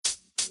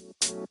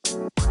What's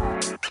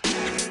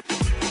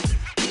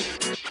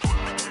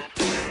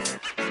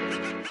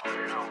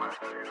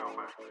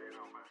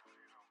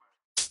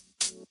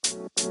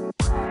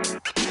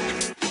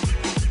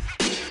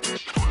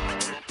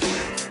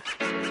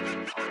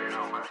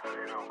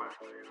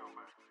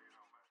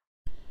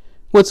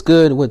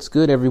good? What's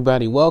good,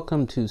 everybody?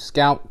 Welcome to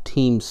Scout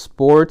Team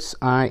Sports.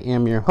 I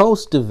am your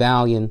host,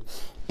 DeValian,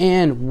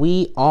 and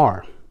we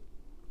are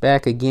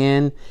back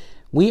again.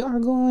 We are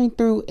going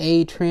through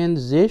a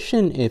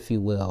transition, if you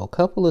will. A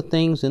couple of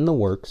things in the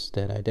works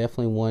that I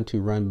definitely want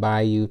to run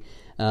by you,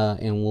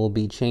 and will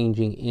be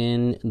changing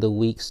in the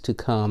weeks to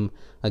come.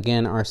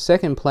 Again, our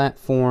second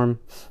platform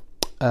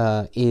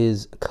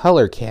is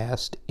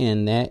Colorcast,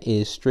 and that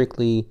is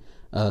strictly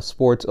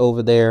sports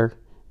over there.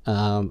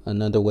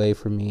 Another way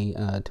for me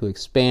to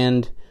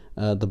expand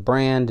the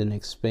brand and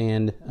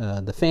expand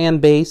the fan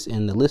base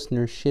and the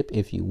listenership,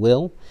 if you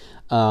will.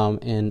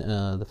 And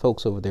the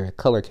folks over there at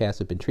Colorcast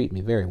have been treating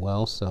me very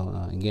well.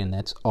 So again,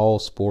 that's all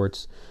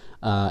sports,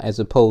 as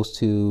opposed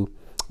to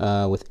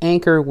with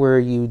Anchor, where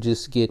you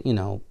just get,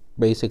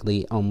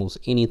 basically almost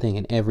anything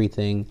and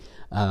everything.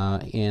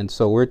 And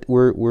so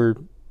we're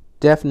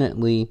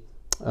definitely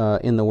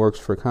in the works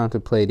for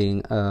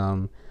contemplating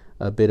a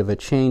bit of a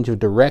change of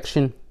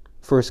direction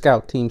for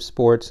Scout Team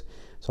Sports.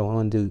 So I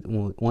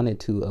wanted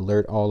to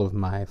alert all of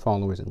my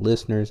followers and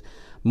listeners.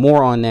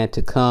 More on that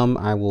to come.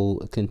 I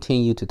will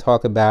continue to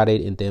talk about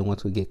it, and then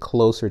once we get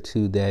closer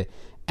to the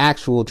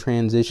actual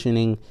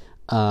transitioning,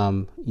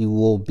 you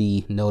will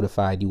be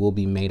notified. You will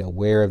be made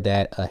aware of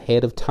that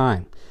ahead of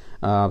time.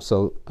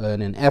 So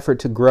in an effort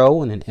to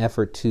grow, and an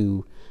effort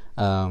to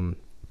not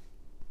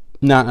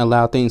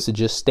allow things to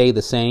just stay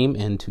the same,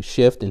 and to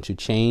shift and to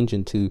change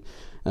and to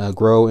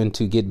grow and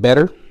to get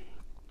better,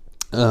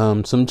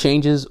 some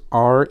changes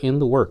are in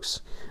the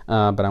works,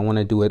 but I want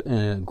to do it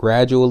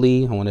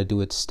gradually. I want to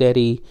do it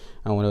steady.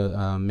 I want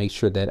to make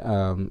sure that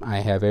I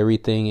have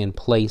everything in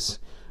place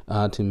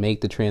to make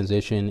the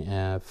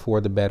transition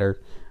for the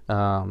better.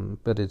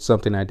 But it's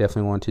something I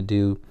definitely want to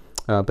do.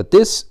 But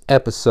this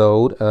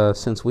episode,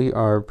 since we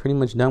are pretty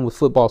much done with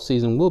football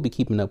season, we'll be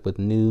keeping up with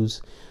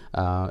news,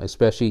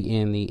 especially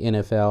in the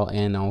NFL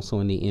and also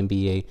in the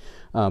NBA.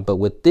 But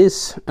with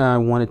this, I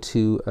wanted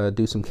to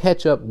do some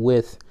catch up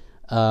with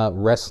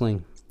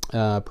wrestling,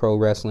 pro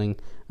wrestling,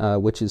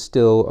 which is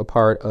still a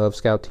part of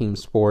Scout Team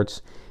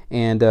Sports.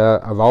 And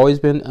I've always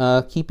been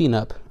keeping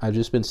up. I've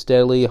just been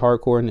steadily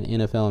hardcore in the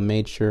NFL and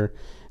made sure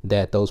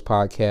that those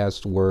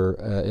podcasts were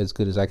as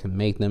good as I can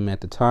make them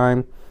at the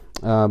time.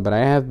 But I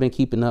have been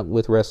keeping up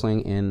with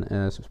wrestling,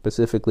 and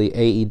specifically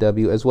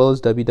AEW as well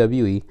as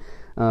WWE.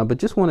 But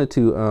just wanted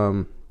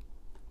to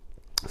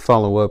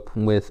follow up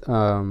with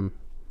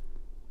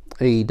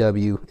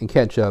AEW and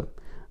catch up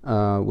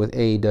with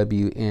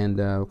AEW, and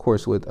of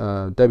course with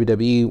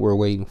WWE. We're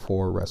waiting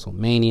for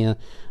WrestleMania.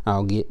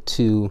 I'll get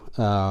to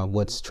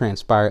what's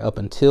transpired up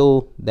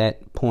until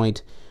that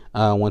point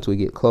once we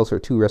get closer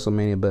to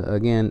WrestleMania. But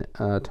again,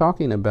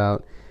 talking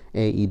about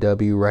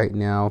AEW right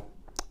now,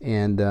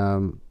 and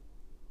a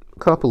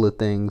couple of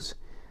things.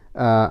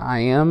 I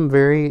am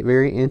very,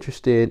 very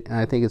interested.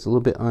 I think it's a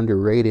little bit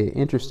underrated.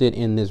 Interested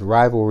in this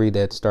rivalry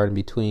that started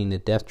between the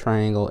Death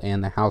Triangle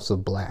and the House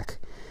of Black.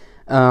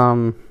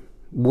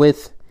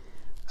 With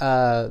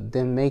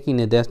them making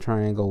the Death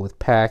Triangle with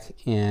Pac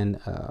and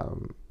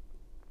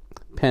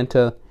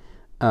Penta,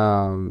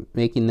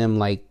 making them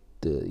like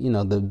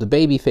the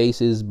baby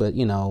faces, but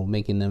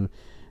making them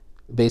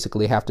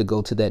basically have to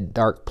go to that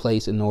dark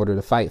place in order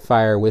to fight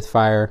fire with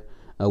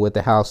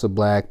the House of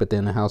Black. But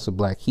then the House of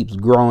Black keeps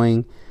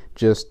growing.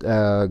 Just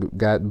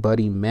got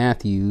Buddy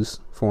Matthews,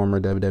 former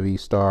WWE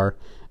star,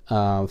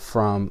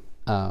 from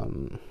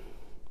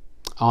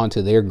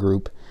onto their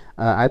group.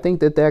 I think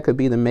that could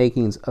be the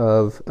makings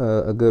of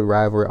a good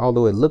rivalry,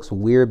 although it looks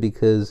weird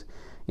because,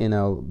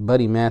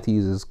 Buddy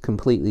Matthews is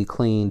completely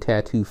clean,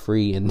 tattoo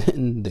free, and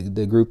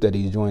the group that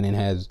he's joining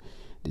has,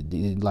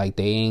 like,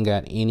 they ain't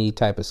got any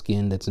type of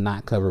skin that's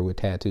not covered with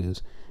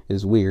tattoos.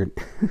 It's weird.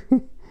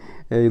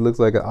 He looks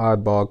like an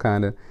oddball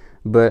kind of,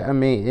 but I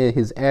mean,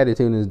 his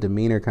attitude and his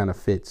demeanor kind of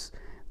fits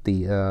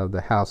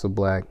the House of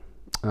Black.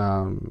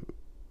 I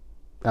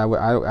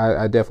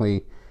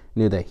definitely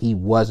knew that he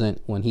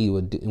wasn't when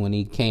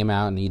he came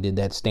out and he did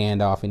that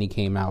standoff and he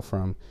came out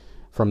from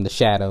the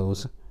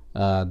shadows.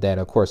 That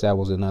of course that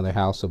was another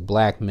House of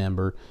Black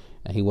member.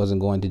 He wasn't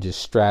going to just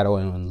straddle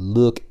and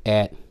look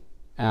at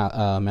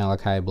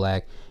Malachi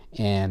Black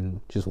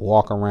and just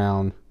walk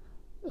around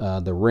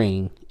the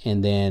ring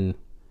and then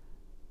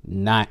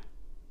not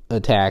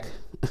attack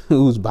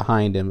who's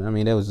behind him. I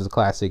mean, that was just a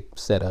classic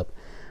setup.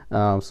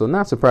 So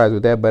not surprised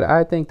with that, but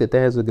I think that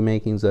has the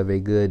makings of a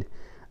good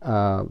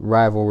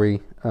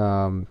rivalry.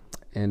 And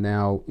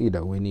now,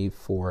 we need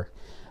for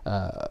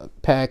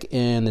Pac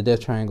and the Death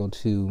Triangle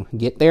to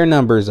get their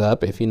numbers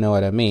up, if you know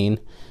what I mean.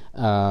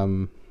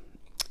 And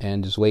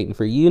just waiting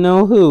for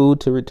who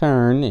to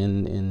return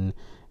and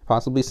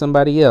possibly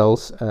somebody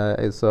else.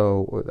 And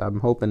so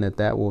I'm hoping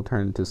that will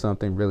turn into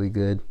something really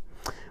good.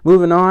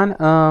 Moving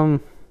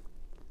on,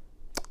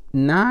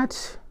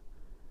 not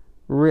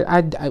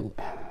For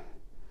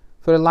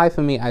the life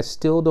of me, I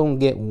still don't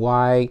get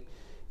why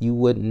you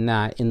would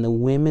not, in the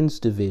women's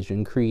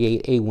division,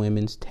 create a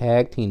women's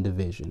tag team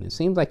division. It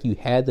seems like you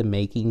had the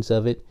makings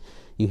of it.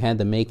 You had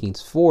the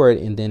makings for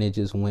it, and then it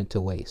just went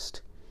to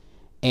waste.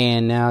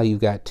 And now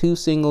you've got two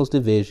singles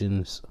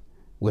divisions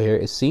where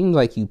it seems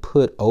like you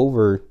put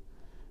over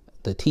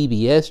the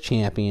TBS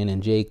champion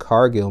and Jade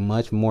Cargill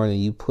much more than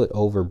you put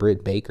over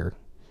Britt Baker.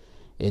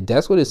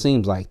 That's what it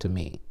seems like to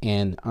me.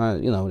 And,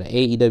 the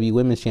AEW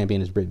Women's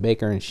Champion is Britt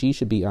Baker, and she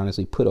should be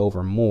honestly put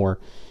over more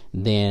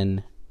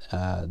than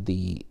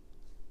the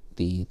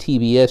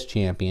TBS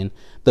champion.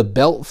 The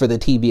belt for the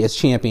TBS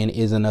champion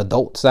is an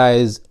adult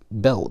size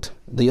belt.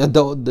 The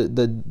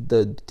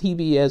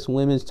TBS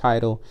women's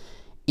title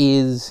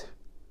is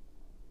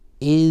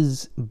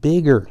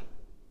bigger.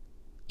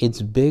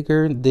 It's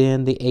bigger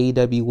than the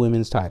AEW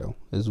women's title.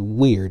 It's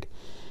weird.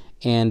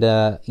 And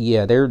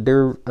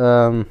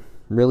they're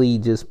really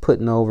just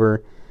putting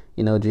over,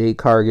 Jade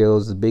Cargill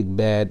is the big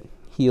bad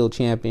heel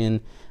champion.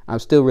 I'm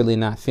still really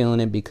not feeling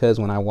it because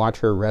when I watch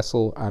her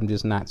wrestle, I'm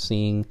just not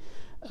seeing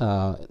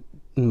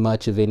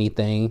much of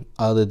anything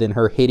other than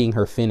her hitting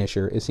her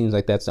finisher. It seems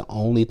like that's the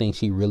only thing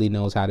she really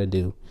knows how to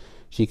do.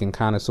 She can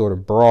kind of sort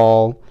of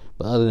brawl,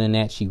 but other than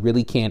that, she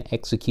really can't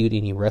execute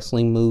any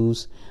wrestling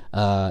moves.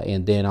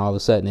 And then all of a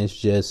sudden, it's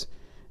just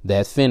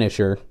that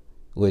finisher,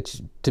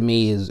 which to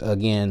me is,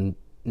 again,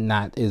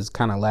 is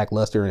kind of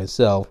lackluster in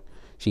itself.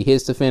 She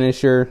hits the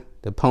finisher,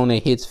 the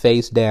opponent hits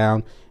face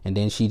down, and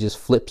then she just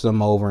flips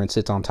him over and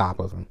sits on top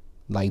of him.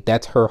 Like,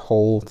 that's her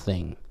whole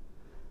thing.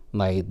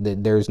 Like,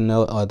 there's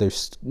no other,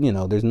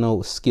 there's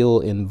no skill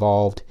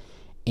involved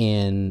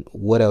in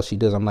what else she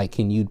does. I'm like,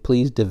 can you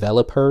please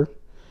develop her?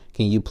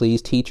 Can you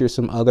please teach her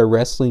some other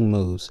wrestling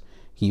moves?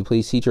 Can you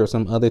please teach her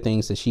some other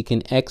things that she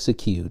can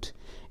execute?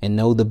 And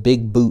know the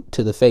big boot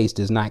to the face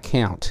does not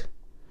count.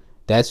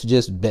 That's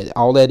just,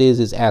 all that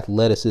is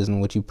athleticism,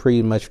 which you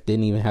pretty much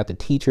didn't even have to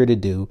teach her to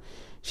do.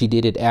 She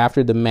did it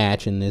after the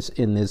match in this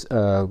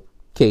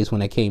case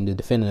when it came to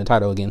defending the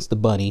title against the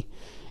Bunny.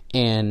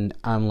 And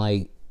I'm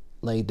like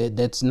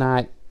that's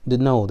not,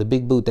 the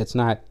big boot, that's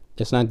not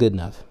good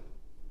enough.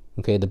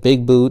 Okay, the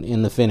big boot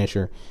and the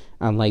finisher,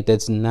 I'm like,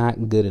 that's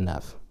not good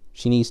enough.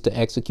 She needs to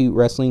execute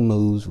wrestling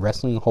moves,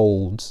 wrestling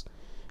holds,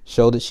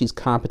 show that she's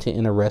competent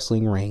in a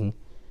wrestling ring.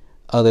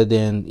 Other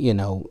than,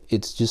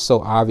 it's just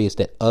so obvious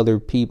that other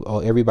people,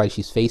 or everybody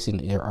she's facing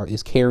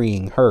is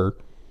carrying her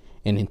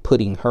and then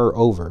putting her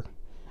over.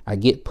 I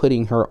get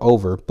putting her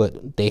over,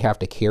 but they have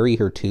to carry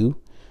her too.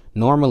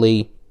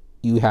 Normally,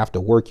 you have to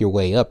work your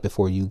way up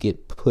before you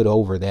get put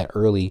over that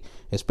early,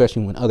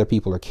 especially when other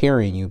people are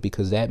carrying you,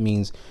 because that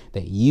means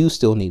that you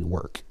still need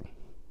work.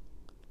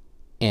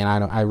 And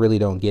I really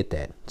don't get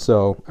that.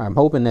 So I'm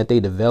hoping that they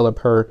develop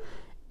her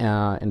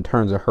in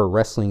terms of her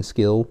wrestling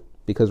skill.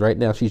 Because right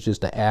now she's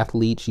just an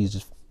athlete. She's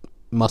just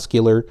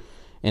muscular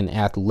and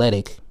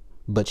athletic,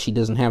 but she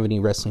doesn't have any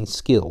wrestling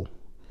skill.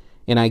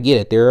 And I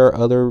get it. There are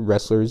other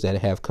wrestlers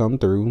that have come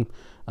through,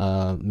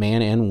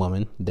 man and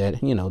woman, that,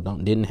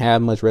 didn't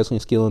have much wrestling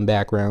skill and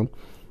background.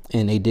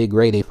 And they did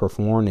great. They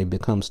performed. They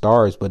become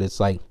stars. But it's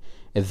like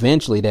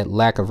eventually that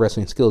lack of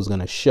wrestling skill is going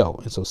to show.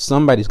 And so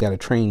somebody's got to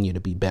train you to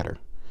be better.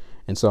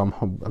 And so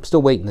I'm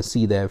still waiting to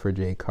see that for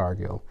Jade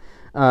Cargill.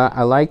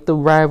 I like the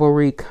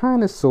rivalry,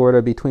 kind of, sort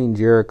of, between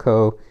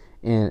Jericho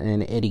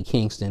and Eddie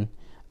Kingston.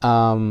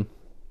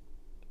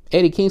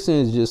 Eddie Kingston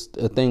is just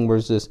a thing where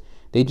it's just,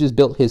 they just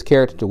built his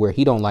character to where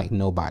he don't like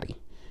nobody.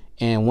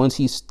 And once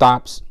he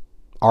stops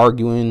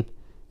arguing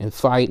and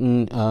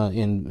fighting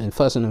and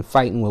fussing and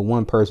fighting with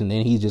one person,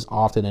 then he's just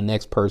off to the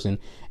next person,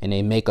 and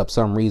they make up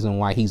some reason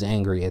why he's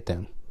angry at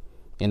them.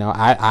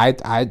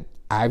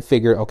 I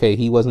figured, okay,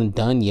 he wasn't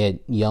done yet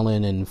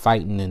yelling and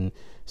fighting and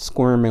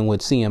squirming with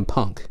CM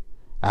Punk.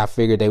 I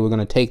figured they were going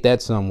to take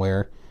that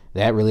somewhere.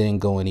 That really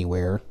didn't go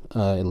anywhere,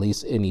 at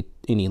least any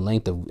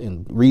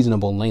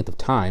reasonable length of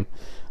time.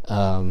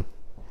 And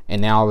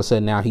now all of a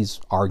sudden, now he's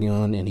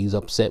arguing and he's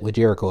upset with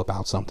Jericho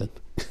about something.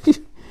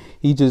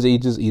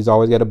 He's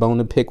always got a bone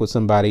to pick with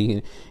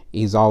somebody.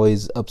 He's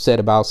always upset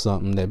about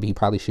something that he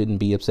probably shouldn't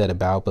be upset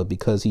about, but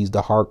because he's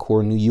the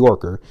hardcore New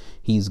Yorker,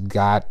 he's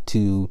got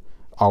to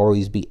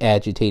always be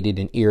agitated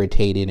and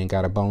irritated and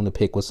got a bone to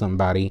pick with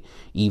somebody,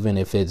 even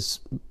if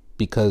it's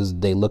because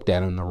they looked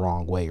at him the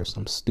wrong way or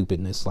some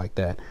stupidness like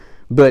that.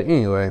 But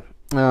anyway,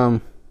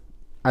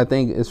 I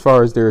think as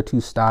far as there are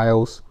two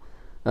styles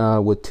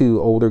with two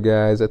older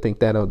guys, I think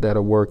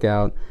that'll work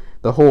out.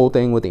 The whole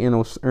thing with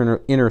the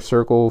inner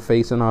circle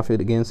facing off it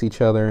against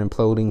each other,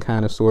 imploding,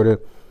 kind of, sort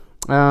of.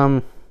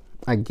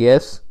 I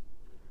guess,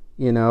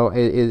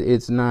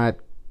 it's not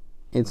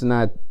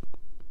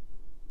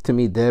to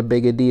me that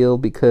big a deal,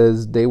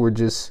 because they were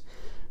just,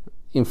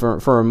 for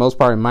the most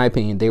part, in my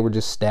opinion, they were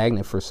just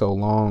stagnant for so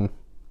long.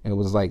 It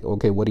was like,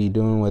 okay, what are you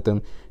doing with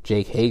them?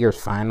 Jake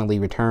Hager's finally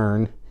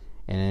returned,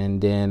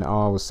 and then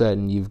all of a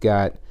sudden you've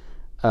got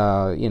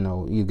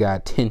you've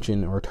got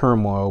tension or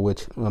turmoil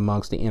which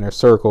amongst the inner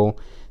circle.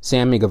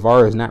 Sammy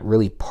Guevara is not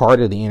really part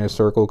of the inner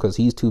circle because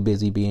he's too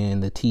busy being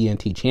the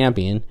TNT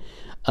champion.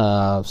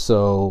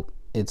 So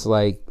it's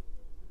like,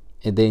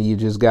 and then you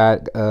just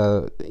got,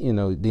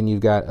 then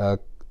you've got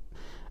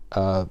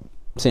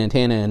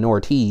Santana and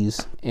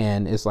Ortiz,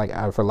 and it's like,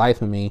 for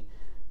life of me,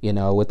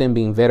 with them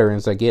being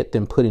veterans, I get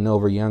them putting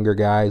over younger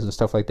guys and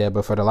stuff like that,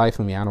 but for the life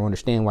of me, I don't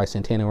understand why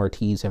Santana and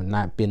Ortiz have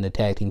not been the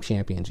tag team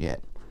champions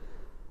yet.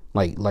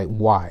 Like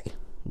why?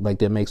 Like,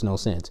 that makes no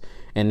sense.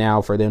 And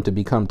now for them to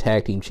become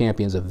tag team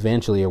champions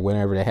eventually, or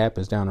whenever that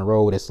happens down the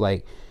road, it's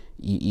like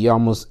you're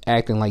almost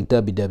acting like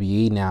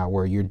WWE now,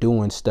 where you're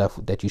doing stuff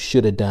that you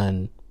should have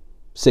done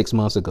 6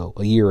 months ago,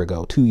 a year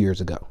ago, 2 years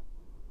ago.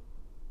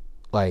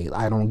 Like,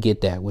 I don't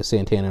get that with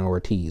Santana and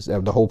Ortiz.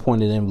 The whole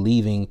point of them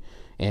leaving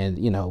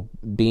and,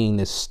 being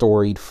this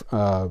storied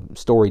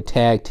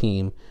tag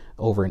team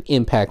over in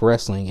Impact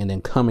Wrestling and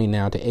then coming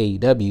now to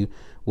AEW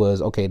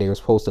was, okay, they were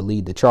supposed to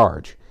lead the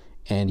charge.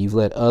 And you've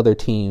let other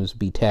teams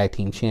be tag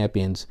team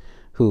champions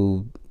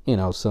who,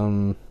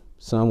 some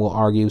will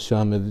argue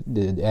some have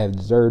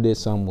deserved it.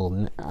 Some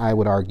will, I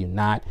would argue,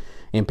 not.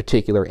 In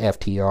particular,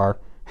 FTR.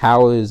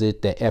 How is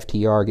it that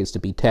FTR gets to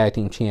be tag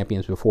team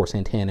champions before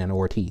Santana and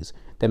Ortiz?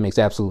 That makes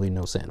absolutely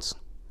no sense.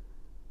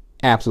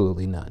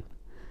 Absolutely none.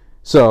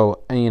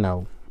 So,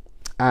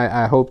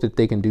 I hope that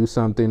they can do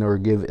something or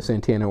give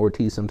Santana and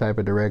Ortiz some type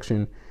of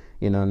direction.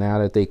 Now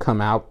that they come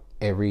out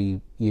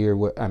every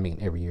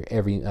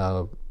every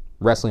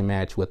wrestling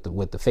match with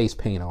the face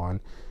paint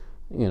on,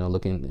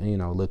 looking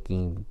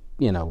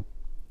the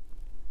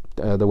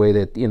way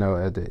that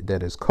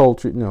that is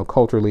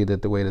culturally,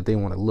 that the way that they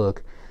want to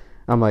look.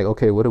 I'm like,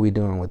 okay, what are we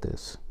doing with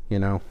this?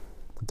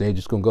 They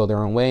just gonna go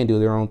their own way and do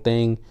their own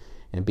thing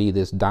and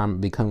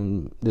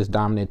become this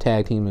dominant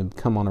tag team and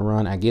come on a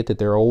run. I get that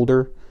they're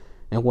older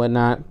and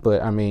whatnot,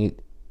 but I mean,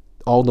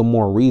 all the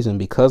more reason,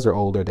 because they're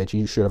older, that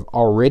you should have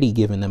already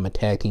given them a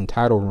tag team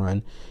title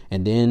run,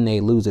 and then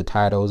they lose the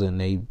titles and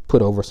they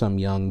put over some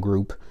young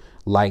group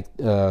like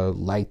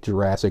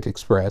Jurassic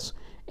Express,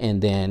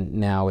 and then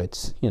now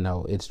it's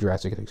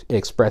Jurassic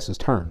Express's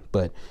turn.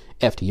 But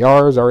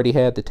FTR's already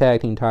had the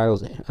tag team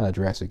titles,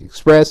 Jurassic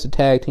Express the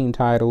tag team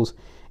titles,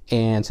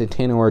 and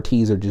Santana and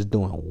Ortiz are just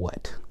doing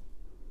what?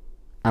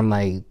 I'm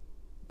like,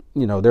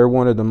 they're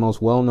one of the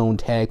most well-known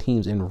tag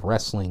teams in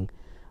wrestling,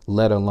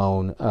 let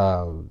alone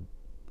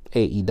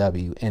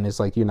AEW, and it's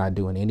like you're not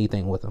doing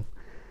anything with them.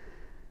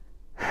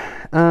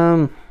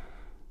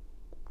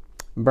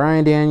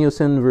 Bryan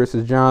Danielson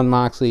versus Jon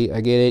Moxley. I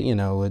get it,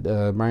 with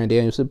Bryan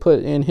Danielson,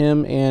 put in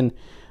him and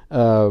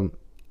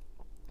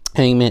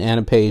Hangman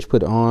Adam Page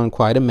put on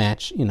quite a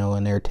match, in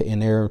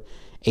their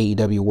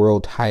AEW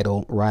World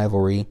Title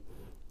rivalry.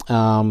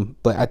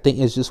 But I think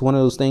it's just one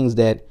of those things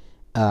that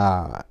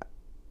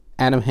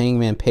Adam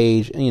Hangman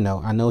Page,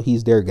 I know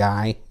he's their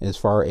guy as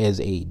far as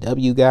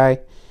AEW guy.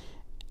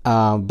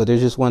 But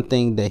there's just one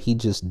thing that he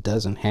just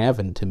doesn't have,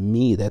 and to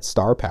me, that's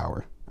star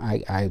power.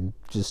 I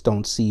just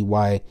don't see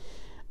why,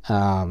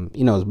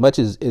 as much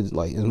as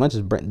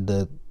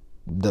the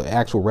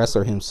actual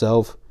wrestler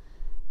himself,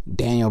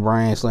 Daniel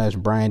Bryan /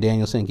 Bryan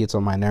Danielson, gets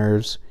on my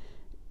nerves.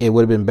 It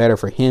would have been better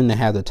for him to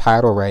have the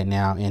title right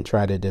now and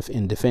try to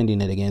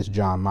defending it against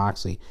Jon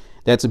Moxley.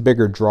 That's a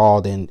bigger draw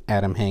than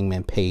Adam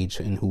Hangman Page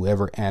and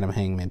whoever Adam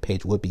Hangman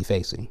Page would be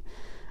facing.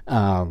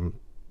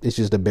 It's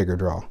just a bigger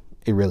draw.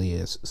 It really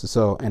is.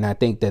 So, and I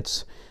think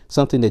that's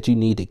something that you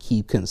need to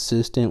keep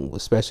consistent,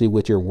 especially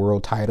with your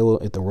world title.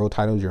 If the world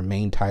title is your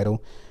main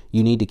title,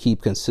 you need to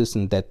keep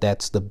consistent that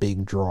that's the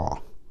big draw.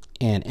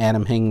 And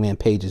Adam Hangman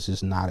Page is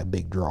just not a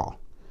big draw.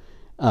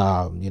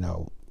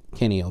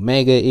 Kenny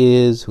Omega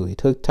is, who he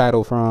took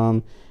title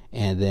from,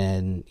 and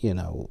then,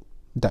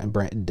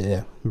 Bryanson,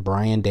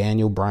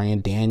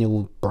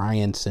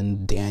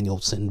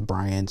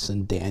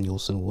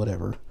 Danielson,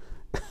 whatever.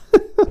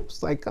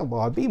 It's like, come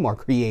on, be more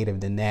creative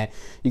than that.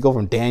 You go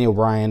from Daniel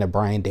Bryan to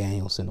Bryan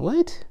Danielson.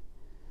 What?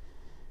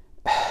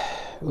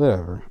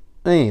 Whatever.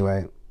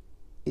 Anyway,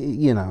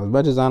 as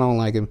much as I don't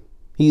like him,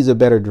 he's a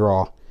better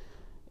draw,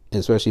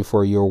 especially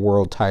for your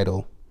world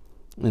title.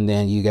 And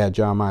then you got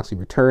Jon Moxley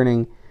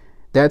returning.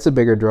 That's a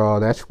bigger draw.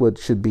 That's what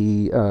should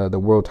be the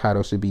world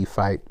title should be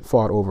fought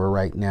over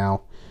right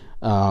now.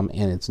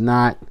 And it's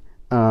not.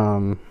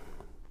 And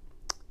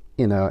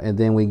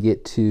then we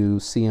get to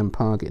CM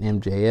Punk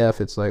and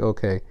MJF. It's like,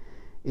 okay,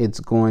 it's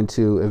going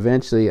to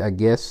eventually, I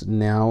guess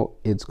now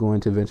it's going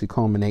to eventually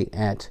culminate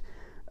at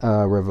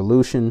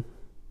Revolution.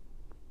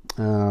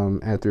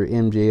 After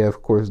MJF,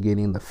 of course,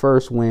 getting the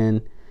first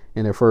win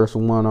in their first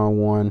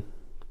one-on-one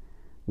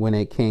when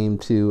it came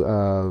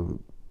to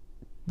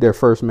their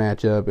first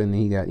matchup, and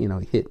he got,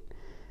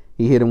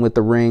 he hit him with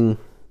the ring.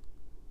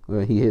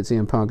 He hit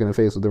CM Punk in the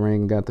face with the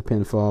ring and got the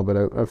pinfall, but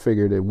I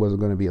figured it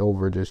wasn't going to be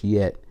over just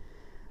yet.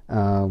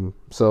 So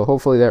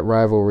hopefully that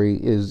rivalry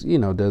is,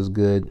 does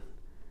good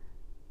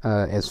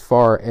as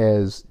far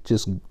as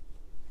just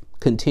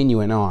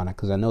continuing on,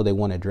 because I know they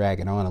want to drag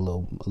it on a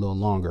little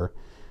longer.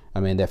 I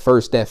mean, that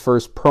first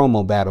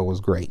promo battle was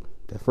great.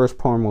 The first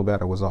promo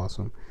battle was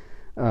awesome.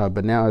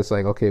 But now it's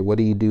like, okay, what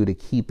do you do to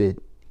keep it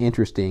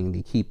interesting,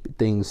 to keep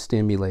things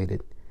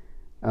stimulated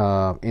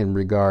in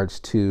regards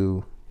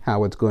to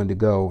how it's going to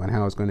go and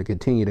how it's going to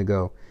continue to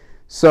go.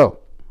 So,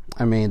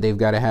 I mean, they've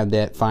got to have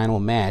that final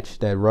match,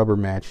 that rubber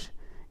match,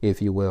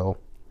 if you will.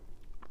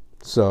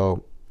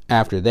 So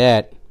after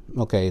that,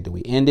 okay, do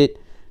we end it?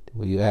 Do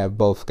we have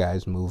both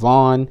guys move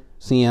on?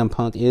 CM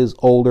Punk is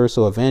older,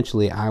 so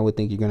eventually I would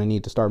think you're going to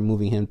need to start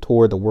moving him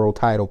toward the world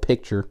title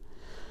picture.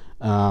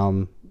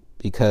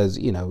 Because,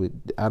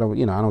 I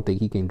don't think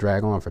he can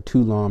drag on for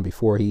too long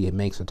before he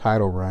makes a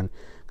title run,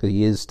 because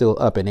he is still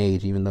up in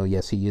age, even though,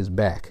 yes, he is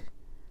back.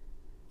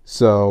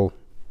 So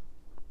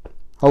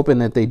hoping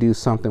that they do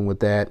something with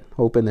that,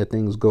 hoping that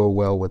things go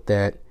well with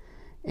that,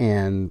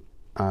 and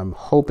I'm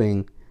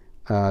hoping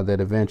that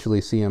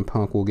eventually CM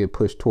Punk will get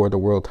pushed toward the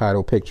world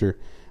title picture,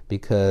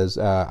 because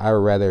I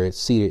would rather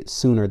see it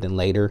sooner than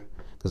later,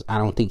 because I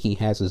don't think he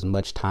has as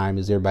much time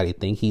as everybody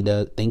thinks he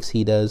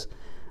does,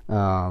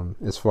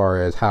 as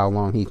far as how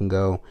long he can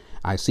go.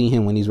 I see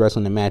him when he's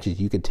wrestling the matches.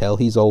 You could tell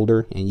he's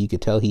older, and you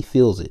could tell he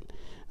feels it.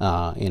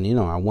 And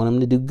I want him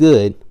to do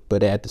good,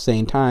 but at the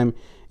same time,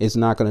 it's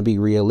not going to be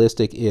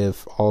realistic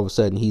if all of a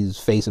sudden he's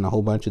facing a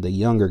whole bunch of the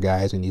younger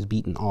guys and he's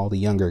beating all the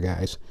younger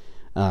guys.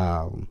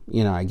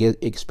 I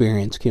get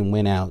experience can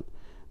win out,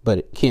 but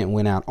it can't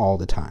win out all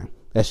the time.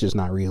 That's just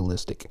not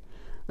realistic.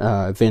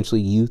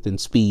 Eventually, youth and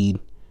speed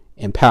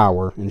and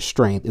power and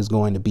strength is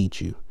going to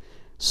beat you.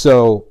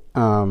 So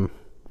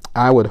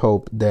I would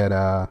hope that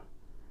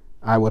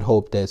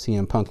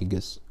CM Punk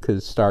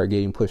could start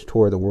getting pushed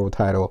toward the world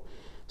title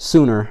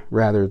sooner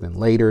rather than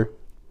later.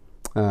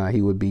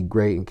 He would be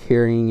great in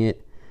carrying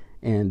it,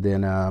 and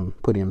then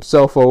putting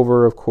himself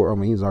over. Of course, I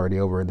mean, he's already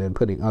over, and then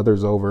putting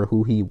others over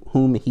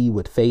whom he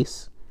would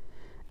face.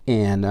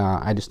 And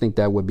I just think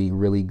that would be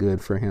really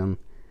good for him.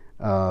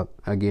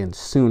 Again,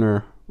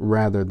 sooner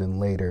rather than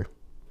later.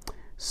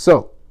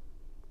 So,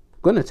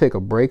 I'm going to take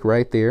a break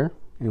right there,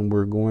 and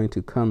we're going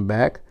to come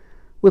back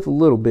with a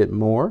little bit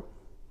more.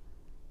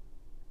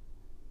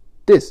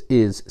 This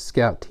is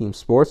Scout Team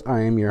Sports. I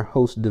am your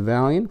host,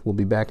 DeValian. We'll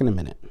be back in a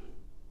minute.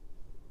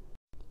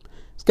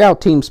 Scout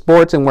Team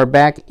Sports, and we're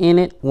back in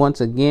it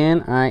once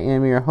again. I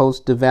am your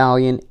host,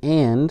 DeValian,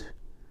 and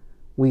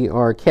we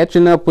are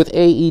catching up with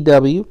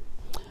AEW.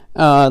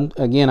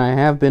 Again, I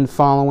have been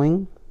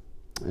following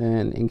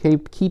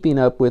and keeping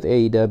up with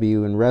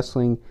AEW and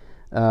wrestling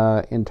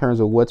in terms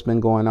of what's been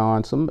going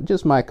on. So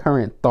just my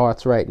current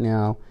thoughts right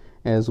now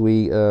as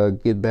we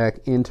get back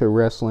into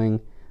wrestling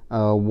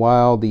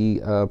while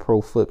the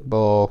pro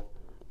football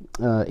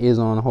is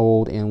on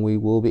hold, and we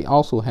will be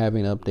also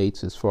having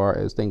updates as far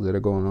as things that are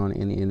going on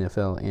in the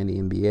NFL and the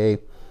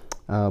NBA.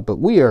 But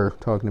we are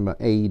talking about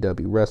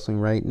AEW wrestling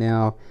right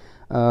now.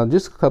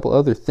 Just a couple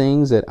other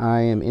things that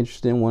I am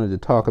interested in, wanted to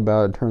talk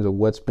about in terms of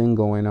what's been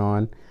going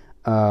on.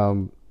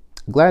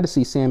 Glad to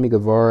see Sammy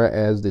Guevara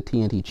as the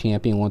TNT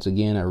champion once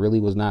again. I really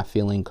was not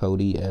feeling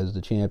Cody as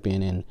the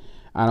champion, and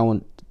I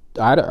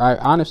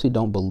honestly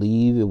don't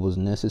believe it was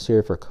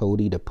necessary for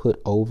Cody to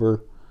put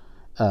over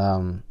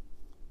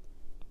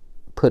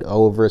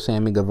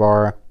Sammy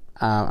Guevara.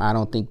 I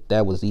don't think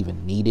that was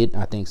even needed.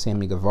 I think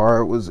Sammy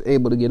Guevara was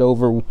able to get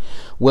over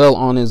well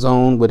on his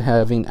own with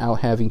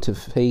having to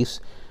face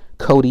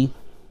Cody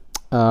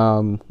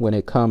when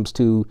it comes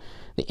to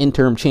the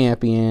interim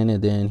champion,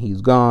 and then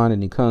he's gone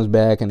and he comes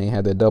back and they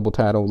had the double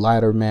title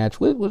ladder match,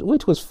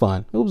 which was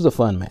fun. It was a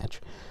fun match.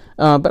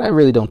 But I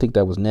really don't think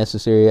that was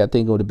necessary. I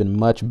think it would have been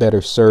much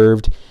better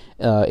served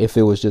if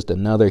it was just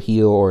another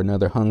heel or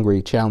another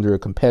hungry challenger,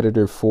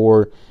 competitor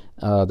for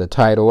the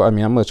title. I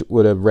mean, I much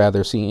would have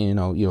rather seen,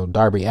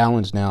 Darby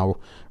Allin's now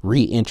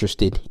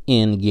re-interested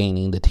in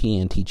gaining the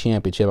TNT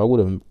championship. I would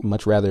have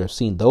much rather have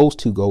seen those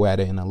two go at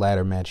it in a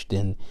ladder match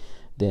than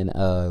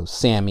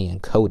Sammy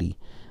and Cody.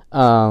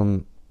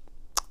 So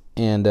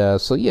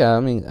yeah, I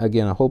mean,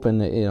 again, I'm hoping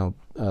that,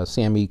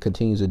 Sammy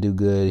continues to do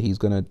good. He's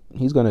gonna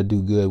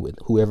do good with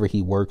whoever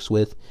he works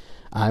with,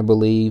 I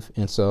believe.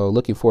 And so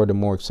looking forward to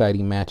more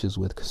exciting matches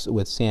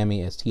with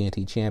Sammy as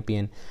TNT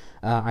champion.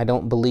 I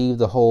don't believe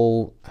the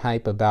whole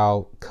hype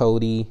about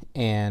Cody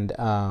and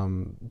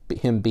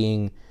him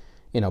being,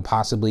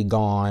 possibly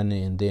gone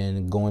and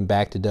then going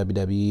back to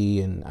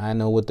WWE. And I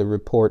know what the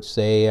reports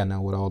say. I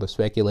know what all the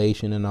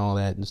speculation and all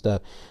that and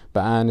stuff.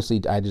 But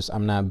honestly,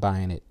 I'm not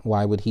buying it.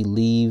 Why would he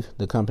leave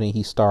the company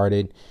he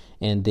started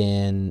and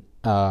then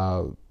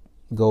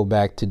go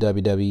back to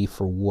WWE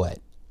for what?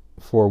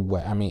 For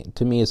what? I mean,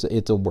 to me,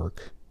 it's a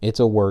work. It's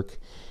a work.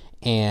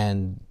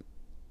 And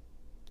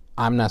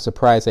I'm not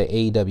surprised that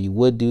AEW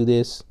would do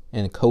this,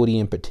 and Cody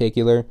in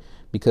particular,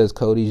 because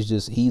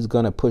Cody's he's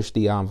going to push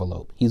the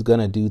envelope. He's going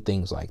to do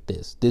things like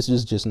this. This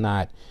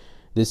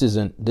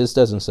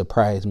doesn't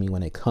surprise me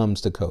when it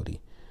comes to Cody.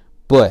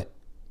 But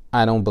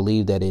I don't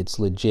believe that it's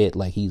legit,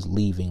 like he's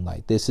leaving.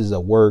 Like, this is a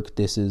work.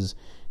 This is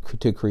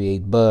to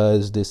create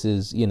buzz. This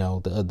is,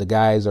 the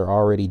guys are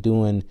already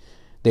doing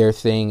their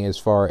thing as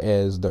far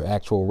as the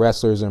actual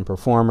wrestlers and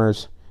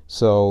performers.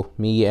 So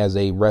me as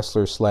a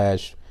wrestler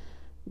slash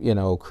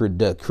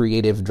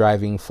creative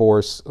driving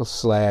force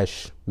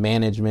slash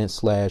management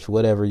slash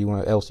whatever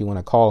else you want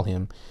to call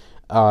him,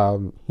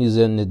 he's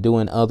into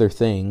doing other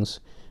things.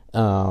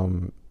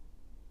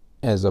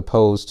 as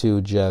opposed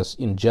to just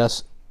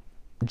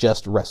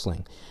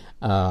wrestling.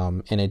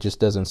 And it just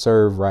doesn't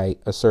serve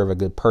a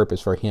good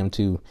purpose for him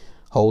to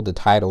hold the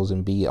titles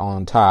and be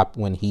on top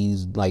when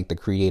he's like the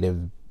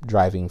creative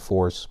driving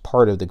force,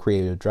 part of the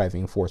creative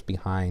driving force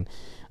behind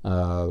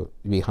the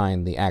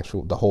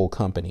whole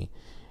company.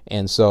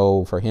 And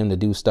so for him to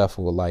do stuff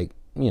with like,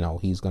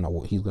 he's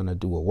gonna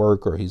do a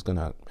work, or he's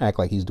gonna act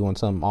like he's doing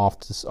something off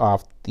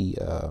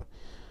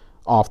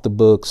the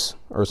books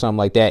or something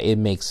like that, it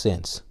makes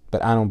sense.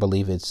 But I don't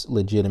believe it's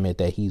legitimate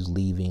that he's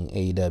leaving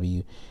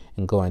AEW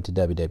and going to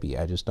WWE.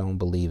 I just don't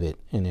believe it.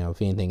 And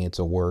if anything, it's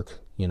a work,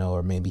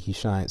 or maybe he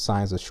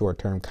signs a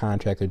short-term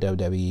contract with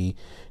WWE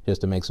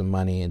just to make some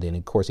money, and then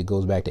of course he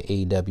goes back to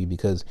AEW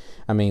because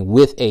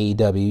with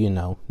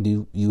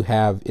AEW, you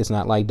have, it's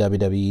not like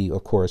WWE,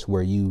 of course,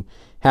 where you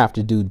have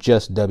to do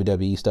just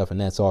WWE stuff and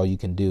that's all you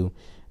can do.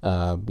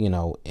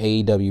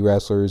 AEW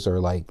wrestlers are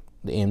like,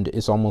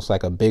 it's almost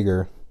like a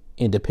bigger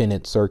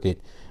independent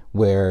circuit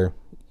where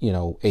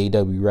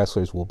AEW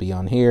wrestlers will be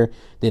on here,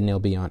 then they'll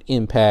be on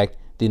Impact,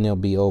 then they'll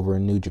be over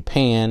in New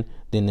Japan,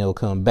 then they'll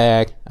come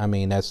back.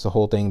 That's the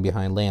whole thing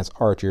behind Lance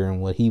Archer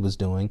and what he was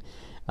doing.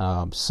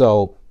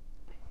 So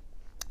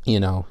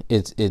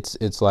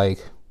it's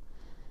like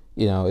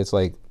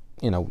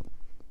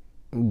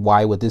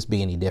why would this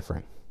be any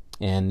different?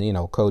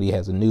 And Cody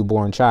has a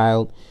newborn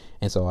child,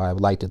 and so I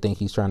would like to think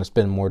he's trying to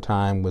spend more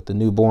time with the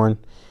newborn.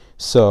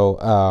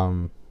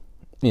 So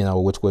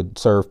which would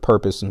serve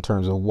purpose in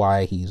terms of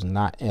why he's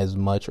not as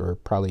much, or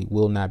probably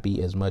will not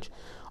be as much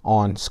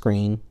on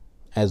screen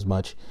as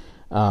much.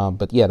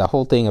 But yeah, the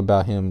whole thing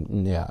about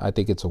him, I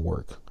think it's a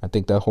work. I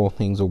think the whole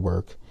thing's a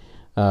work.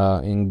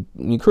 And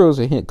kudos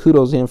to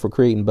him for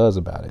creating buzz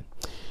about it.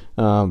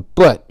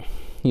 But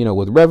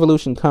with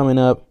Revolution coming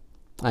up,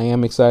 I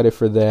am excited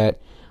for that.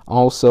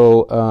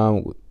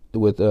 Also,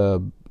 with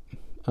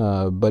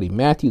Buddy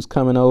Matthews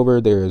coming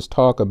over, there is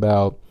talk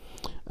about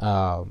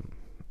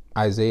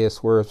Isaiah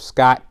Swerve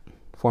Scott,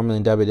 formerly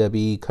in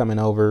WWE, coming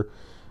over.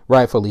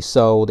 Rightfully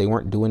so. They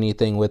weren't doing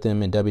anything with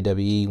him in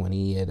WWE when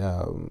he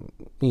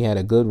had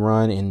a good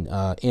run in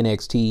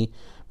NXT,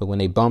 but when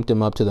they bumped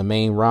him up to the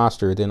main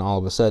roster, then all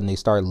of a sudden they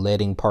started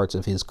letting parts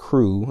of his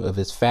crew, of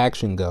his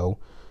faction go,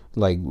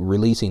 like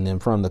releasing them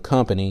from the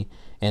company,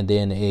 and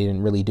then they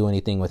didn't really do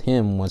anything with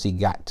him once he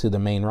got to the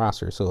main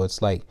roster. So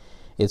it's like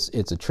it's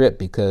a trip,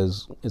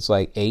 because it's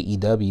like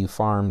AEW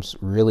farms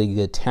really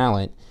good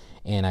talent,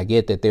 and I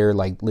get that they're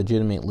like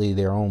legitimately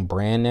their own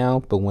brand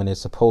now, but when you're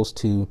supposed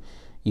to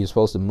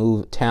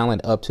move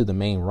talent up to the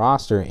main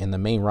roster, and the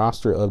main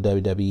roster of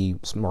WWE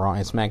Raw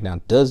and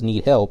SmackDown does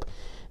need help,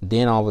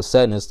 then all of a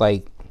sudden it's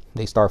like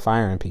they start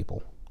firing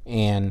people.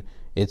 And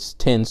it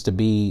tends to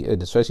be,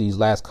 especially these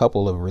last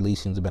couple of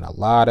releases, have been a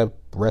lot of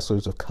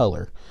wrestlers of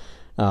color.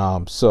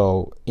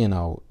 So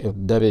if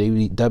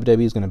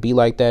WWE is going to be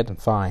like that, then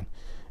fine.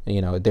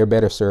 They're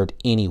better served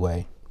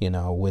anyway,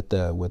 with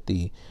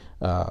the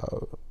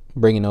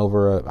bringing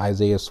over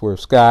Isaiah Swerve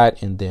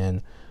Scott, and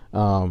then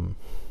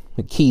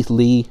Keith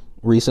Lee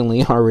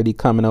recently already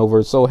coming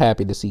over. So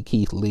happy to see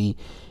Keith Lee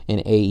in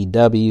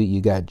AEW.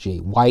 You got Jay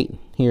White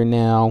here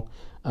now,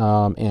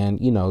 and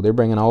they're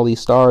bringing all these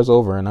stars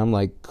over, and I'm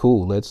like,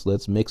 cool.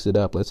 Let's mix it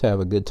up. Let's have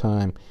a good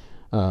time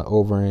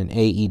over in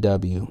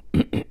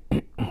AEW.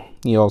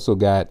 You also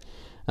got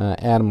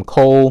Adam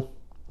Cole,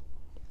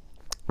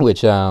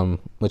 which I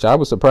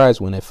was surprised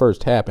when it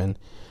first happened,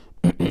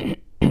 and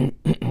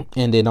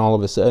then all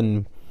of a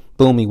sudden,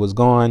 boom, he was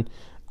gone.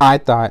 I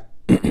thought.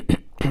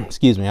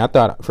 I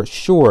thought for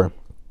sure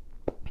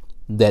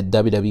that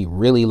WWE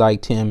really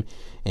liked him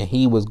and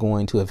he was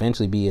going to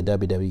eventually be a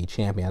WWE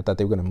champion. I thought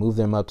they were going to move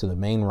them up to the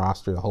main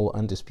roster, the whole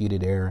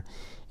Undisputed Era,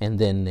 and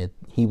then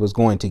he was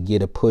going to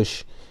get a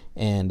push.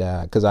 And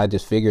because I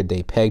just figured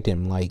they pegged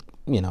him like,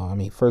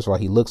 first of all,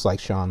 he looks like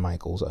Shawn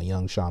Michaels, a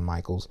young Shawn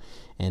Michaels,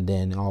 and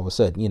then all of a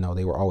sudden,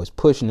 they were always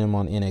pushing him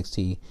on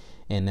NXT,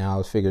 and now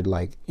I figured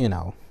like,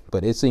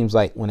 but it seems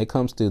like when it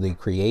comes to the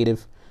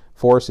creative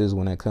forces,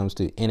 when it comes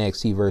to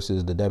NXT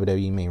versus the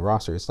WWE main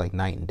roster, it's like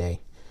night and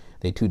day.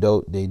 They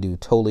do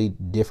totally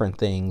different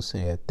things,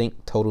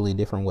 think totally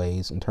different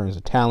ways in terms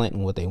of talent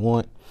and what they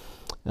want.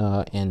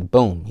 And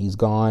boom, he's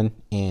gone,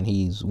 and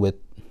he's with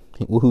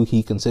who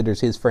he considers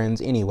his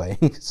friends anyway.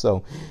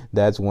 So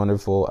that's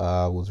wonderful.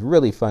 It was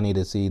really funny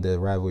to see the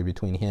rivalry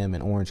between him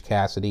and Orange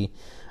Cassidy.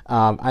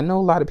 I know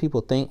a lot of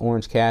people think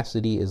Orange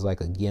Cassidy is like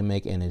a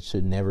gimmick and it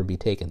should never be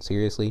taken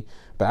seriously,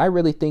 but I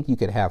really think you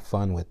could have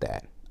fun with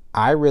that.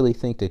 I really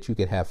think that you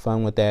could have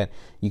fun with that.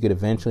 You could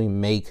eventually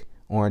make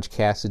Orange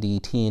Cassidy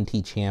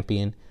TNT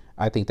champion.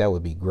 I think that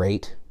would be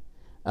great.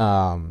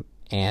 And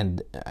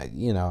I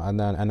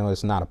know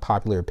it's not a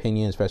popular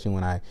opinion, especially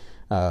when I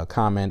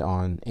comment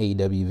on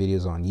AEW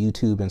videos on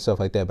YouTube and stuff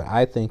like that, but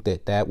I think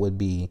that would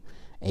be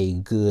a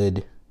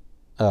good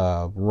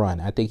run.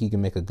 I think he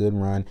can make a good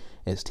run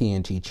as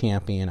TNT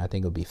champion. I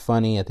think it'll be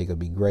funny. I think it'll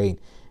be great.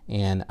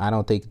 And I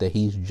don't think that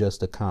he's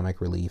just a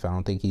comic relief. I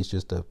don't think he's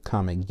just a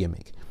comic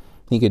gimmick.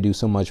 He could do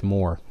so much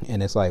more.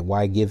 And it's like,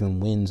 why give him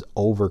wins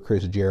over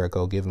Chris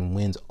Jericho, give him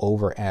wins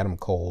over Adam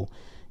Cole?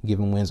 give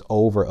him wins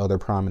over other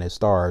prominent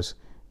stars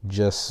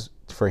just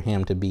for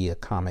him to be a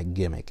comic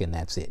gimmick, and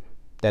that's it.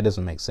 That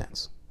doesn't make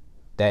sense.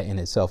 That in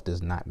itself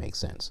does not make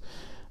sense.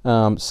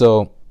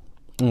 So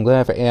I'm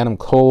glad for Adam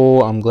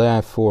Cole. I'm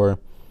glad for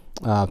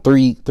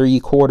three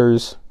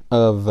quarters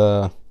of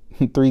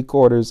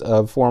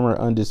former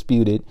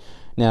Undisputed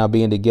now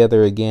being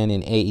together again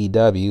in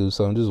AEW.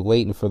 So I'm just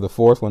waiting for the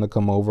fourth one to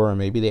come over, or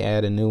maybe they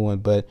add a new one.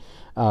 But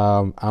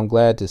I'm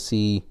glad to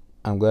see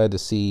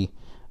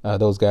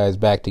those guys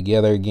back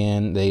together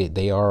again.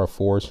 They are a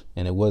force,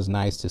 and it was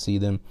nice to see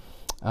them.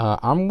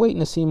 I'm waiting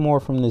to see more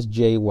from this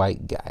Jay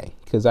White guy,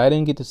 because I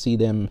didn't get to see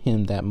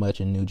him that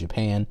much in New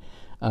Japan.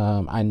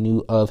 I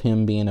knew of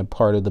him being a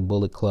part of the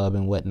Bullet Club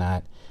and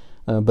whatnot.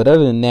 But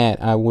other than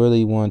that, I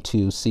really want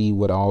to see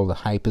what all the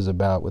hype is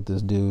about with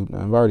this dude.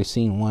 I've already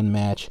seen one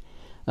match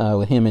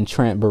with him and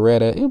Trent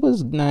Beretta. It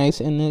was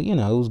nice, and it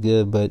was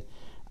good, but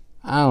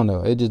I don't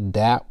know. It just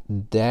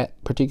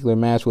that particular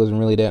match wasn't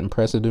really that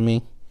impressive to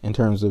me in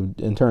terms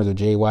of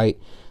Jay White.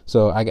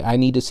 So I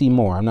need to see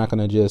more. I'm not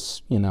going to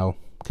just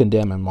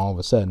condemn him all of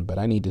a sudden, but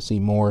I need to see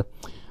more.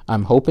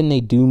 I'm hoping they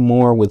do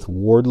more with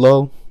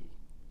Wardlow.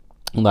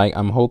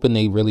 I'm hoping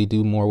they really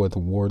do more with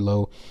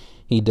Wardlow.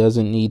 He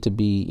doesn't need to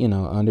be,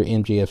 under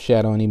MJF's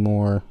shadow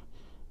anymore.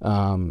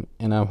 And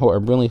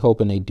I'm really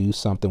hoping they do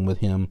something with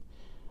him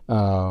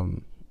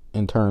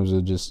in terms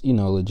of just,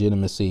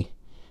 legitimacy.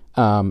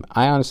 I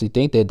honestly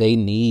think that they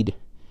need,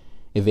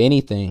 if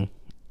anything,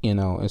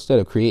 instead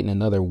of creating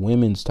another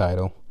women's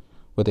title,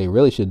 what they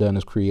really should have done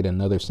is create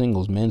another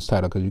singles men's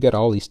title, because you got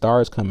all these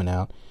stars coming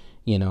out.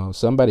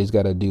 Somebody's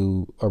got to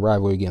do a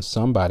rivalry against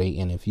somebody.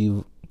 And if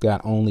you've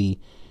got only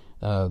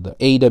the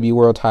AEW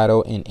World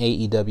Title and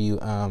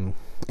AEW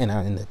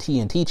and the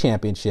TNT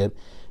Championship,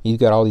 you've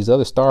got all these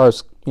other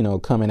stars,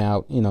 coming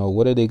out.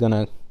 What are they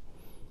gonna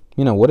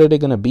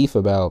beef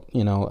about?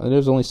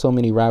 There's only so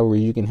many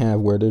rivalries you can have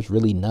where there's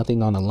really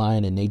nothing on the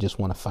line and they just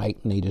want to fight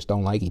and they just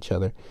don't like each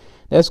other.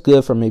 That's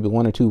good for maybe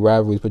one or two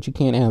rivalries, but you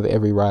can't have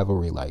every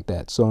rivalry like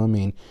that. So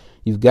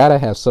you've got to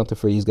have something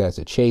for these guys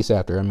to chase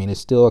after. It's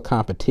still a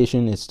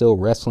competition. It's still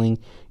wrestling.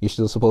 You're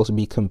still supposed to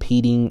be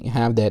competing,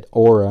 have that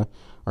aura,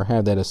 or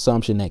have that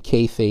assumption, that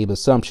kayfabe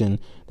assumption,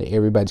 that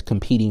everybody's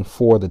competing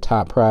for the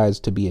top prize,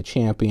 to be a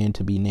champion,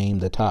 to be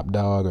named the top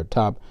dog or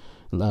top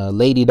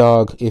lady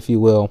dog, if you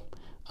will,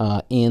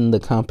 in the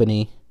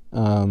company.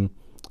 So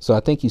I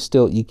think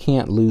you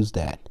can't lose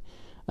that.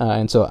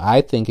 And so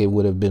I think it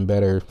would have been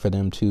better for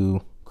them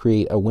to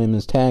create a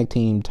women's tag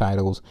team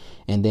titles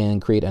and then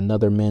create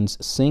another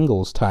men's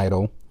singles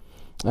title,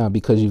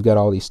 because you've got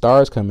all these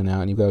stars coming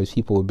out and you've got these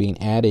people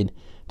being added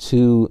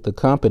to the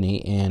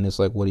company, and it's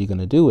like, what are you going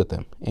to do with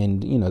them?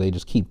 And they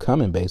just keep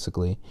coming,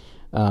 basically.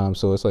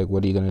 So it's like,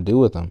 what are you going to do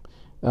with them?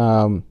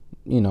 And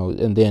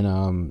then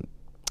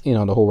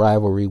the whole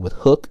rivalry with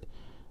Hook,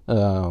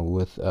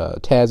 with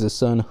Taz's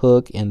son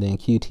Hook, and then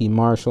QT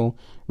Marshall.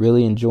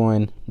 Really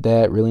enjoying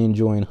that. Really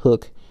enjoying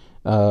Hook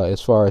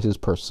as far as his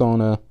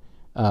persona,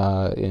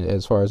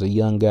 as far as a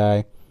young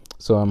guy.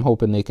 So I'm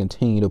hoping they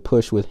continue to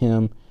push with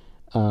him.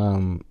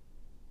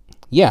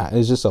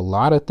 It's just a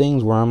lot of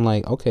things where I'm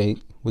like, okay,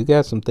 we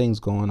got some things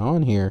going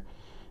on here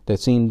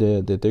that seem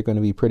that they're going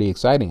to be pretty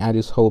exciting. I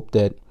just hope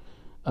that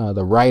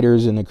the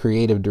writers and the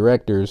creative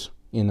directors,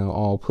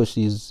 all push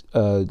these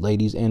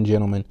ladies and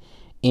gentlemen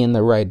in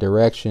the right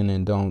direction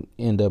and don't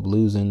end up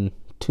losing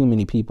too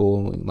many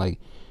people,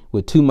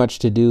 with too much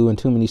to do and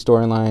too many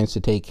storylines to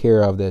take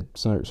care of, that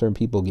certain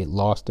people get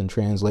lost in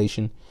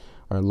translation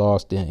or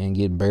lost and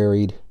get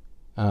buried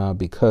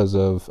because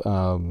of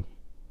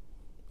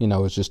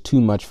it's just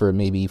too much for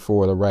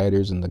the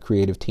writers and the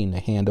creative team to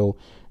handle,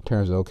 in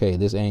terms of, okay,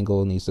 this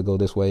angle needs to go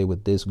this way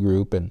with this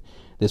group and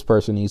this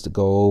person needs to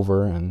go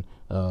over, and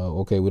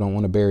okay, we don't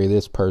want to bury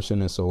this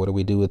person, and so what do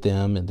we do with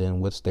them, and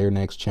then what's their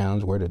next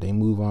challenge, where do they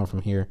move on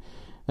from here?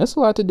 That's a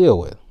lot to deal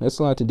with.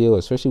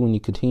 Especially when you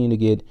continue to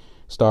get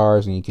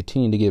stars and you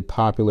continue to get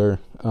popular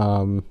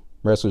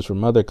wrestlers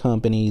from other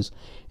companies,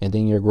 and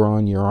then you're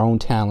growing your own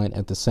talent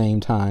at the same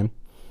time.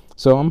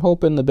 So I'm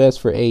hoping the best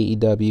for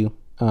AEW.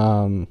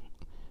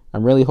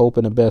 I'm really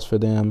hoping the best for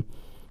them.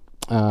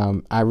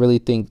 I really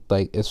think,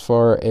 as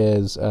far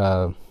as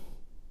the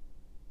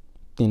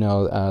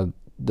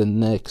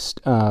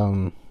next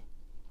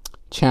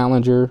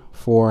challenger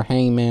for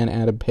Hangman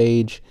Adam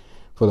Page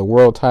for the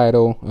world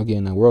title.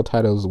 Again, the world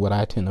title is what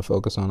I tend to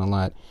focus on a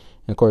lot.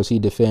 And of course, he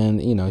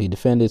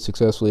defended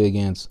successfully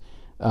against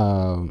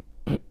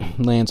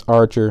Lance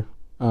Archer.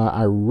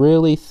 I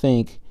really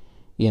think,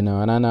 and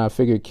I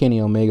figured Kenny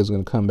Omega is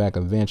going to come back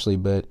eventually,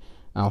 but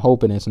I'm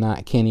hoping it's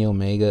not Kenny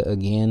Omega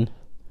again.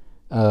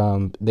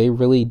 They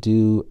really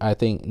do, I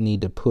think,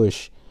 need to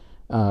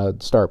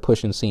start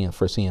pushing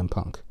for CM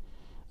Punk.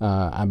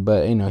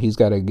 But he's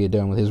got to get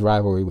done with his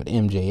rivalry with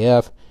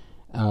MJF.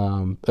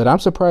 But I'm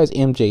surprised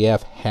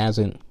MJF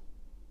hasn't.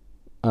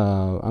 They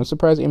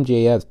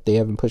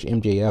haven't pushed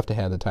MJF to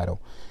have the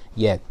title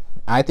yet.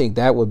 I think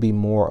that would be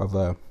more of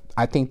a.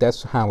 I think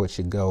that's how it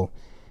should go.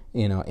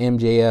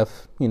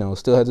 MJF,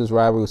 still has his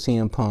rivalry with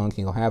CM Punk.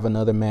 He'll have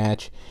another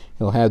match.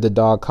 He'll have the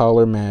dog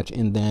collar match,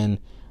 and then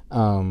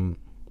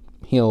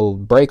he'll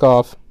break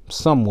off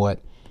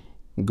somewhat,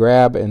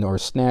 grab or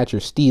snatch or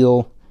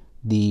steal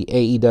the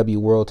AEW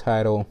World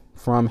Title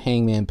from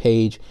Hangman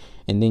Page,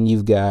 and then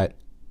you've got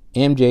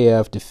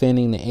MJF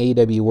defending the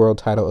AEW World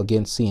Title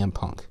against CM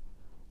Punk.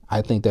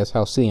 I think that's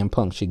how CM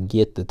Punk should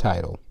get the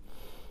title.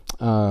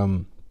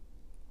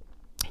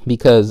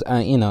 Because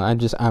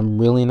I'm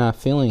really not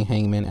feeling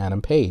Hangman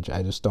Adam Page.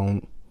 I just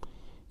don't,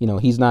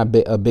 he's not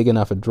a big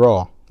enough a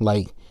draw.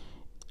 Like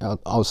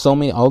all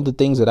the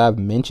things that I've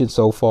mentioned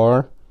so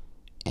far,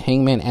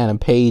 Hangman Adam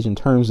Page in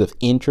terms of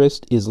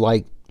interest is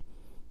like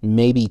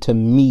maybe to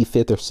me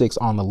 5th or 6th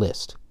on the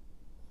list.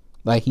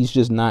 Like he's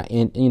just not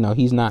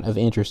he's not of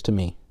interest to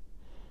me.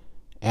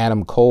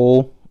 Adam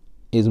Cole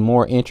is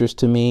more interest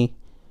to me.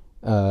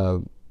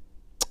 CM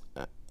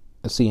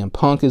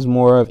Punk is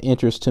more of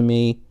interest to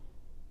me.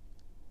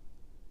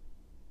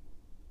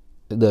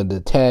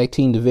 The tag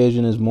team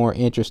division is more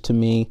interest to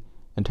me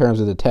in terms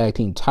of the tag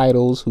team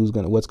titles.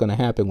 What's gonna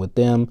happen with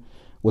them?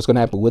 What's gonna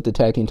happen with the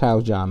tag team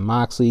titles? Jon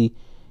Moxley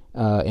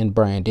and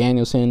Bryan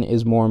Danielson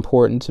is more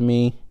important to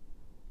me.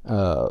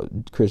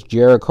 Chris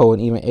Jericho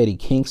and even Eddie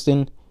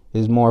Kingston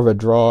is more of a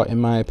draw in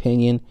my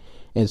opinion.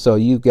 And so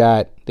you've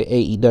got the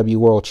AEW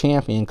World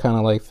Champion kind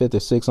of like 5th or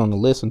 6th on the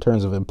list in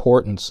terms of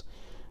importance,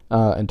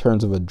 in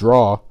terms of a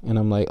draw. And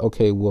I'm like,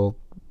 okay, well,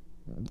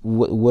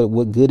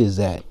 what good is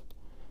that?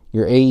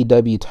 Your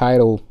AEW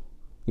title,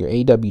 your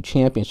AEW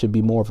champion should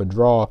be more of a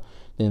draw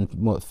than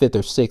 5th or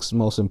 6th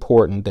most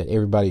important that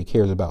everybody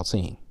cares about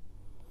seeing.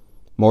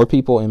 More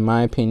people, in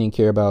my opinion,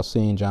 care about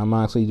seeing Jon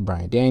Moxley,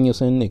 Bryan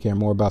Danielson. They care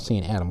more about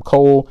seeing Adam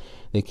Cole.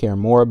 They care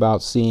more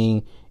about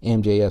seeing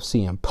MJF,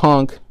 CM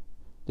Punk.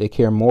 They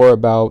care more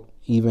about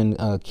even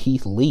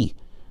Keith Lee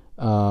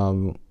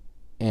and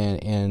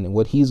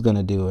what he's going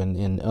to do.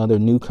 And other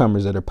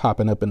newcomers that are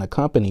popping up in the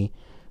company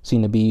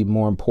seem to be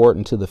more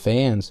important to the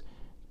fans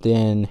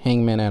than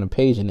Hangman Adam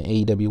Page and the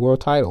AEW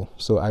World Title.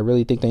 So I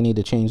really think they need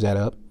to change that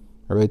up.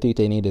 I really think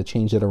they need to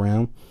change it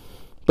around.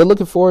 But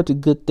looking forward to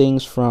good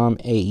things from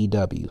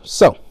AEW.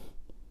 So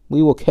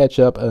we will catch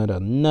up at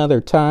another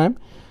time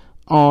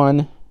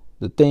on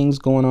the things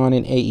going on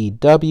in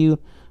AEW.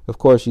 Of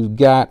course, you've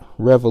got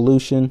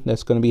Revolution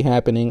that's going to be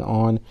happening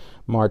on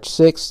March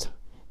 6th.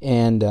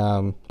 And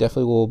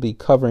definitely we'll be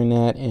covering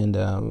that and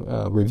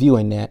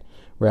reviewing that,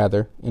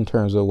 rather, in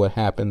terms of what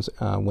happens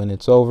when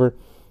it's over.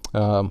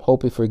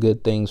 Hoping for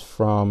good things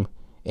from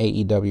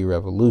AEW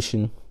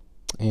Revolution.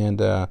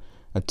 And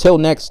until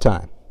next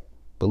time,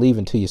 believe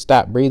until you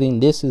stop breathing.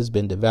 This has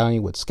been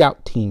DeValiant with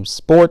Scout Team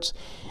Sports,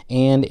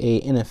 and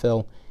a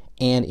NFL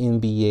and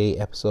NBA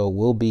episode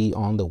will be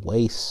on the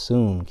way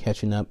soon,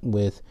 catching up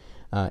with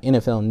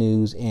NFL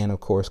news and,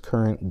 of course,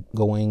 current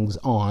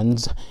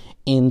goings-ons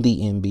in the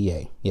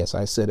NBA. Yes,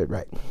 I said it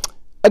right.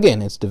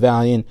 Again, it's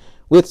DeValiant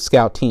with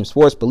Scout Team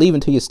Sports. Believe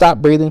until you stop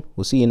breathing.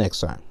 We'll see you next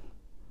time.